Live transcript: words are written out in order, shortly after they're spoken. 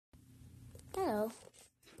Hello.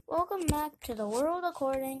 Welcome back to the world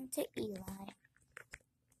according to Eli.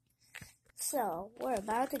 So, we're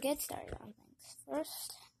about to get started on things.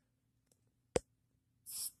 First,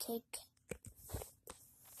 let's take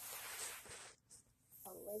a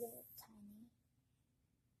little tiny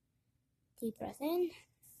deep breath in,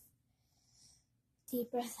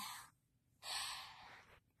 deep breath out.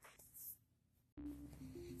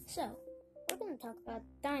 So, we're going to talk about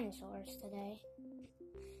dinosaurs today.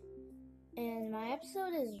 And my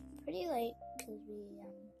episode is pretty late because we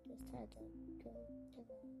just had to go to the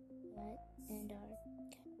vet and our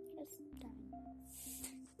cat just died.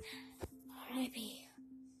 R.I.P.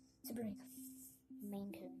 Sabrina,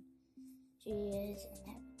 Maine Coon. She is in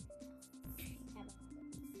heaven.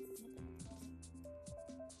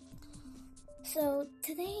 So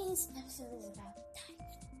today's episode is about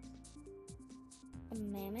dinosaurs. A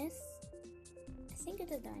mammoth. I think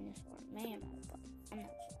it's a dinosaur mammoth, but I'm not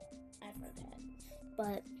sure. I forget.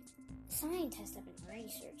 But scientists have been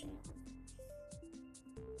researching on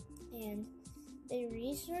it. And they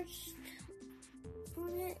researched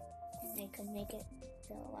on it, and they could make it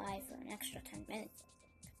still alive for an extra 10 minutes, I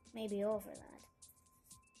think. Maybe over that.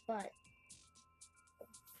 But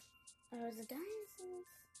are the dinosaurs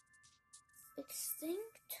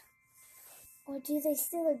extinct? Or do they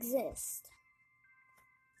still exist?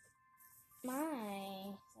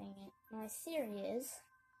 My theory is,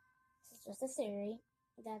 this is just a theory,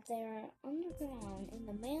 that they are underground in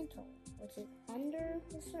the mantle, which is under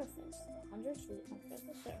the surface, 100 feet under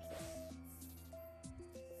the surface.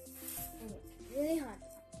 And it's really hot.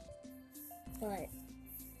 But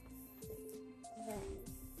then,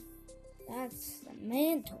 that's the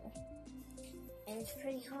mantle, and it's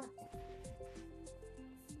pretty hot there.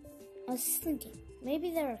 I was thinking,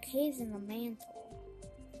 maybe there are caves in the mantle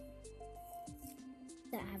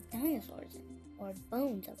that have dinosaurs in it, or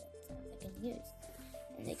bones of it that they can use.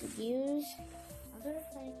 And they could use other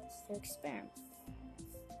things to experiment.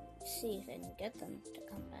 See if they can get them to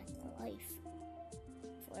come back to life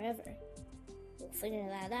forever. We'll figure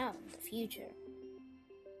that out in the future.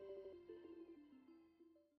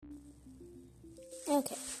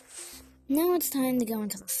 Okay, now it's time to go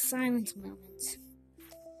into the silent moments.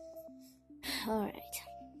 Alright.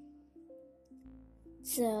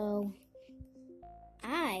 So,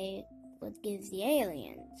 I would give the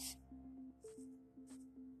aliens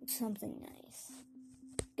something nice.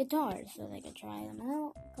 Guitars, so they could try them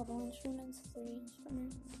out. A couple instruments, 3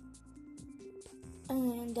 instruments.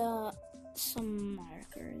 And, some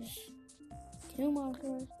markers. 2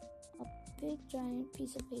 markers. A big giant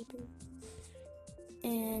piece of paper.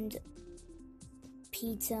 And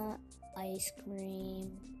pizza, ice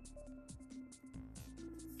cream.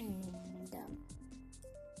 And,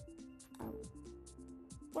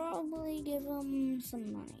 probably give them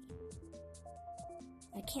some money.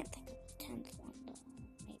 I can't think of the 10th one though.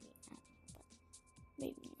 Maybe not, but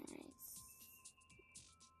maybe nice.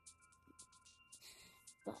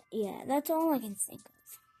 But yeah, that's all I can think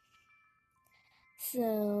of.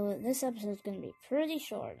 So this episode's gonna be pretty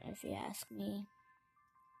short, if you ask me.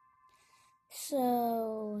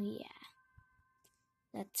 So yeah,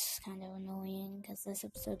 that's kind of annoying because this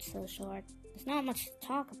episode's so short. There's not much to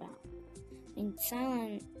talk about. I mean, the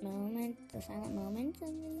silent moments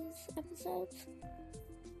in these episodes,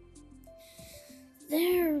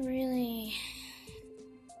 they're really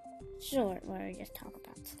short where we just talk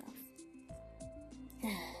about stuff.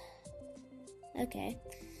 Okay,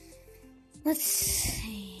 let's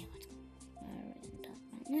see what we're going to talk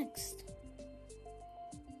about next.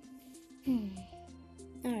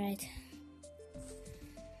 Alright.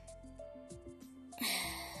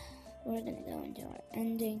 We're going to go into our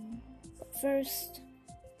ending. But first,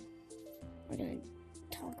 we're going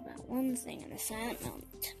to talk about one thing in a silent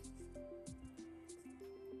moment.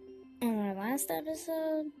 In our last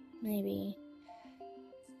episode, maybe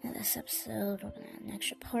in this episode, we're going to add an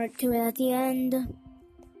extra part to it at the end.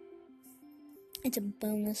 It's a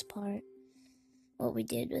bonus part. What we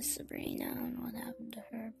did with Sabrina and what happened to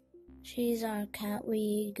her. She's our cat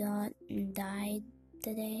we got and died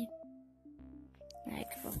today.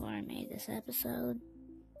 Like before I made this episode.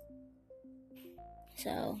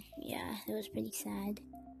 So, yeah, it was pretty sad.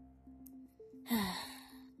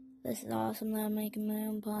 This is awesome that I'm making my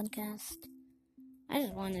own podcast. I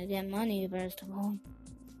just wanted to get money, first of all.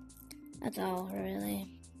 That's all, really.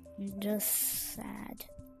 I'm just sad.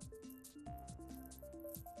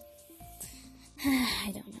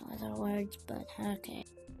 I don't know other words, but okay.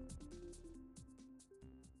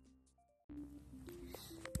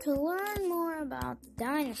 To learn more about the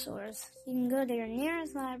dinosaurs, you can go to your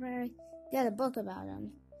nearest library, get a book about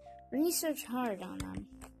them, research hard on them,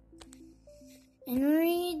 and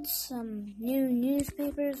read some new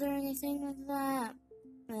newspapers or anything like that.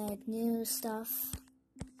 Like new stuff.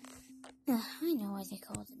 I know why they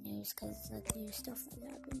call it the news, because it's like new stuff that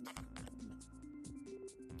happened.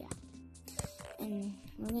 Yeah. And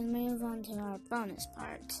we're gonna move on to our bonus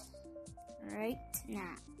part right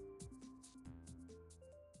now.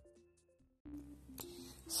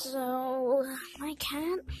 So, my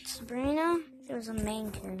cat, Sabrina, she was a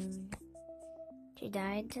Maine Coon. She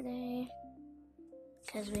died today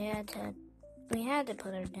because we had to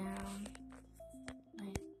put her down.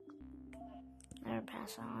 Let her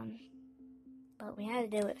pass on. But we had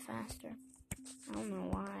to do it faster. I don't know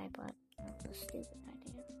why, but that was a stupid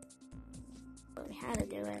idea. But we had to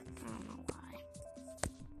do it. I don't know why.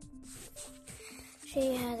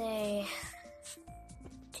 She had a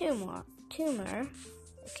tumor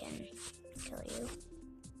that can kill you.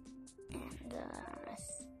 And I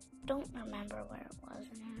don't remember where it was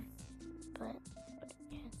in her. But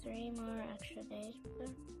we had 3 more extra days with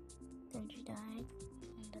her. Then she died.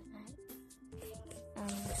 And I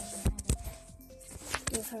had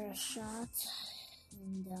to give her a shot.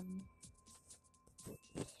 And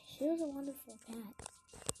she was a wonderful cat.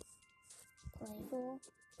 Playful.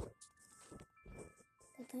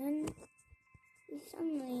 But then she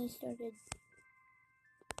suddenly started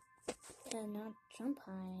to not jump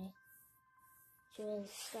high. She was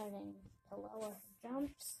starting to lower her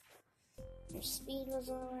jumps. Her speed was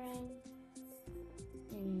lowering.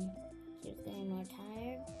 And she was getting more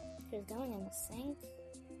tired. She was going in the sink.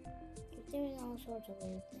 She was doing all sorts of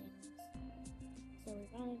weird things. So we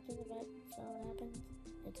brought her to the vet, saw what happened.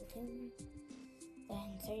 It's a tumor. Then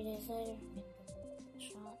 3 days later, we gave her a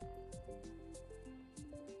shot.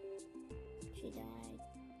 She died.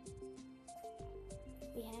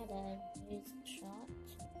 We had to use the shot.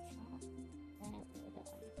 Then it would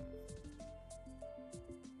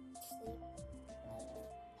sleep, let her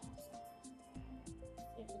pass out.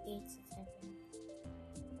 Through the gates of heaven.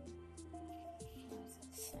 That was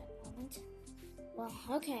a sad moment. Well,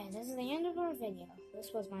 okay, this is the end of our video. This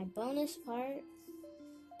was my bonus part,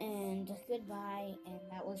 and goodbye, and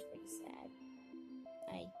that was pretty sad.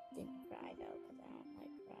 I didn't cry though, because I don't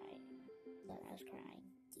like crying, but I was crying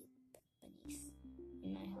deep beneath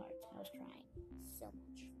in my heart. I was crying so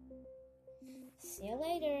much. See you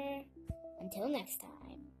later. Until next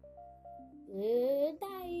time.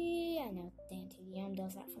 Goodbye. I know Dan TDM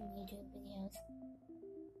does that from YouTube videos.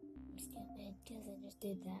 I'm stupid, because I just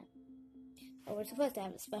did that. Well, we're supposed to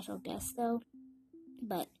have a special guest, though.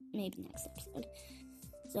 But maybe next episode.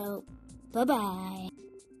 So, bye-bye.